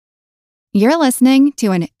You're listening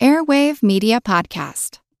to an Airwave Media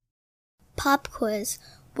Podcast. Pop quiz.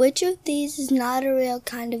 Which of these is not a real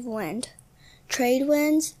kind of wind? Trade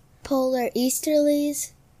winds, polar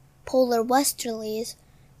easterlies, polar westerlies,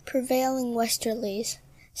 prevailing westerlies.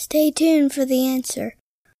 Stay tuned for the answer.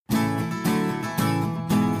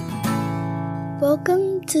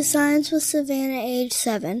 Welcome to Science with Savannah, age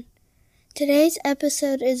 7. Today's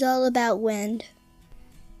episode is all about wind.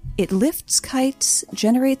 It lifts kites,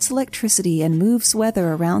 generates electricity, and moves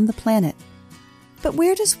weather around the planet. But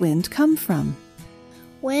where does wind come from?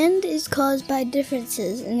 Wind is caused by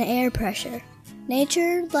differences in air pressure.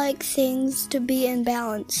 Nature likes things to be in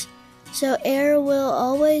balance, so air will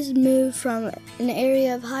always move from an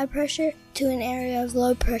area of high pressure to an area of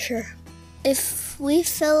low pressure. If we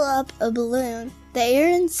fill up a balloon, the air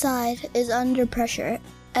inside is under pressure.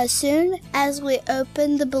 As soon as we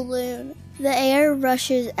open the balloon, the air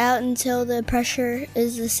rushes out until the pressure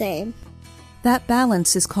is the same. That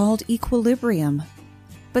balance is called equilibrium.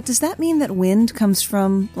 But does that mean that wind comes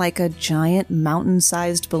from, like, a giant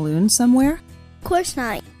mountain-sized balloon somewhere? Of course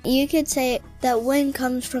not. You could say that wind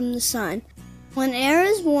comes from the sun. When air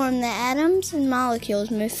is warm, the atoms and molecules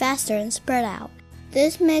move faster and spread out.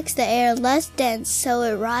 This makes the air less dense, so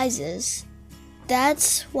it rises.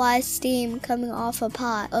 That's why steam coming off a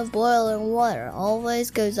pot of boiling water always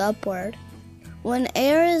goes upward. When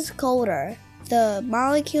air is colder, the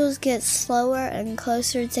molecules get slower and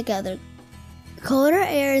closer together. Colder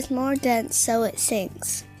air is more dense, so it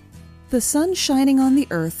sinks. The sun shining on the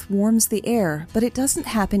earth warms the air, but it doesn't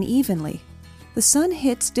happen evenly. The sun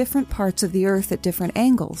hits different parts of the earth at different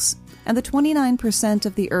angles, and the 29%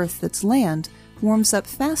 of the earth that's land warms up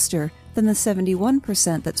faster than the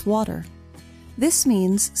 71% that's water. This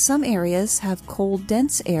means some areas have cold,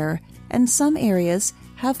 dense air, and some areas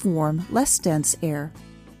have warm, less dense air.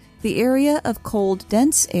 The area of cold,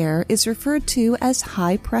 dense air is referred to as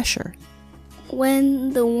high pressure.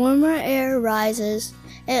 When the warmer air rises,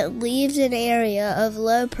 it leaves an area of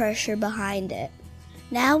low pressure behind it.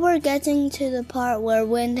 Now we're getting to the part where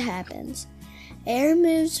wind happens. Air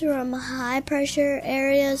moves from high pressure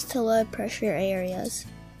areas to low pressure areas.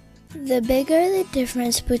 The bigger the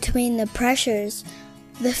difference between the pressures,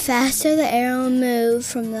 the faster the air will move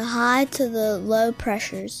from the high to the low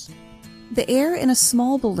pressures. The air in a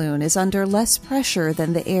small balloon is under less pressure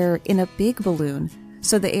than the air in a big balloon,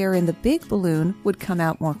 so the air in the big balloon would come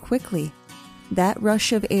out more quickly. That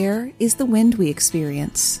rush of air is the wind we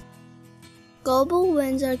experience. Global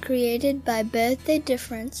winds are created by both the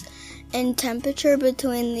difference in temperature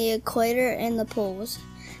between the equator and the poles,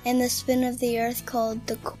 and the spin of the earth called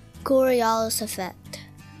the Coriolis effect.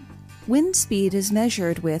 Wind speed is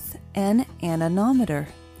measured with an anemometer.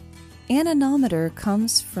 Anemometer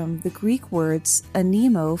comes from the Greek words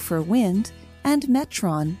anemo for wind and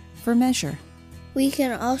metron for measure. We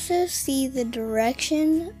can also see the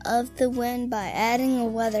direction of the wind by adding a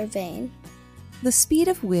weather vane. The speed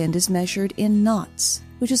of wind is measured in knots,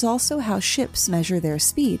 which is also how ships measure their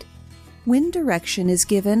speed. Wind direction is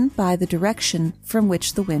given by the direction from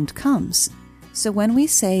which the wind comes. So when we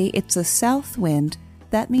say it's a south wind,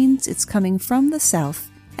 that means it's coming from the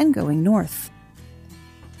south and going north.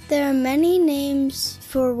 There are many names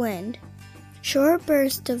for wind. Short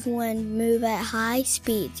bursts of wind move at high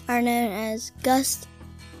speeds are known as gusts.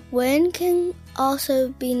 Wind can also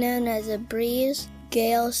be known as a breeze,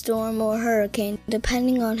 gale, storm, or hurricane,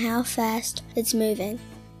 depending on how fast it's moving.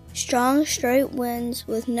 Strong, straight winds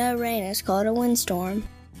with no rain is called a windstorm.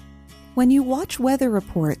 When you watch weather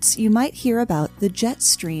reports, you might hear about the jet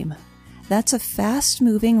stream. That's a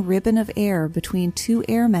fast-moving ribbon of air between two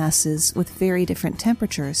air masses with very different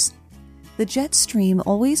temperatures. The jet stream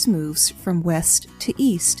always moves from west to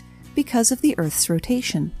east because of the Earth's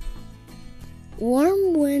rotation.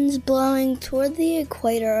 Warm winds blowing toward the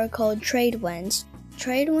equator are called trade winds.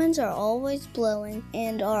 Trade winds are always blowing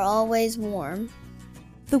and are always warm.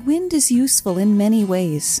 The wind is useful in many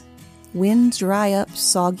ways. Winds dry up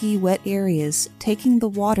soggy, wet areas, taking the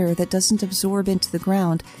water that doesn't absorb into the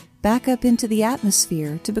ground back up into the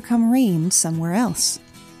atmosphere to become rain somewhere else.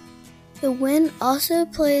 The wind also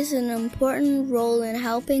plays an important role in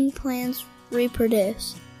helping plants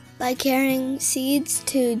reproduce by carrying seeds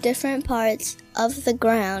to different parts of the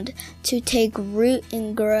ground to take root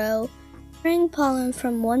and grow, carrying pollen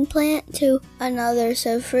from one plant to another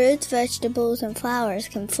so fruits, vegetables, and flowers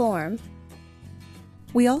can form.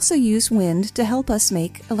 We also use wind to help us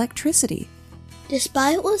make electricity.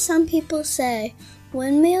 Despite what some people say,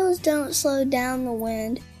 windmills don't slow down the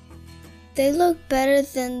wind. They look better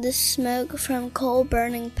than the smoke from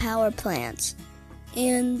coal-burning power plants.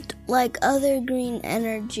 And like other green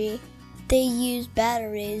energy, They use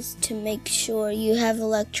batteries to make sure you have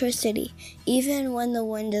electricity, even when the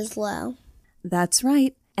wind is low. That's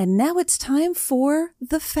right. And now it's time for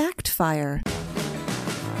the Fact Fire.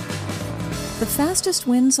 The fastest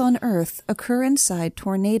winds on Earth occur inside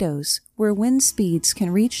tornadoes, where wind speeds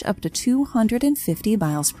can reach up to 250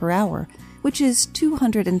 miles per hour, which is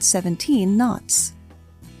 217 knots.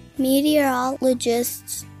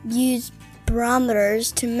 Meteorologists use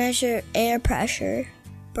barometers to measure air pressure.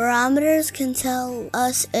 Barometers can tell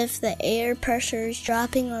us if the air pressure is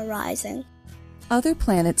dropping or rising. Other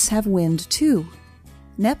planets have wind too.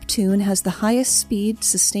 Neptune has the highest speed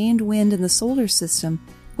sustained wind in the solar system,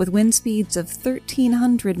 with wind speeds of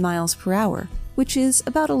 1,300 miles per hour, which is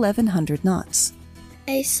about 1,100 knots.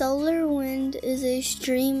 A solar wind is a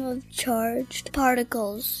stream of charged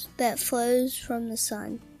particles that flows from the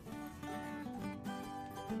sun.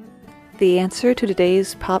 The answer to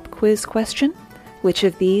today's pop quiz question: which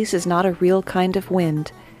of these is not a real kind of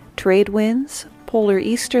wind? Trade winds, polar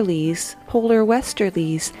easterlies, polar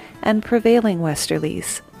westerlies, and prevailing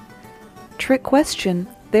westerlies. Trick question: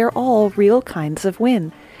 they're all real kinds of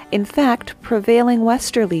wind. In fact, prevailing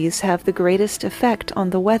westerlies have the greatest effect on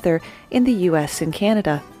the weather in the U.S. and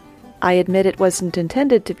Canada. I admit it wasn't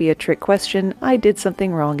intended to be a trick question. I did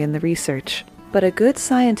something wrong in the research. But a good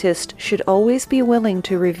scientist should always be willing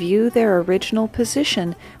to review their original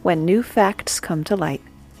position when new facts come to light.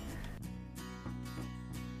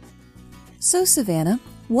 So, Savannah,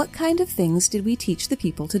 what kind of things did we teach the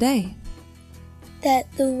people today? That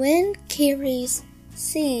the wind carries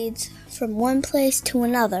seeds from one place to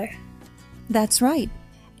another. That's right.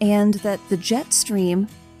 And that the jet stream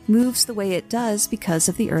moves the way it does because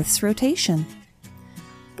of the Earth's rotation.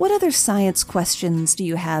 What other science questions do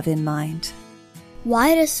you have in mind?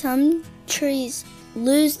 Why do some trees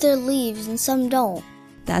lose their leaves and some don't?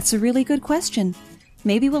 That's a really good question.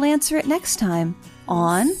 Maybe we'll answer it next time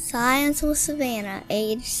on Science with Savannah,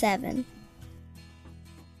 age 7.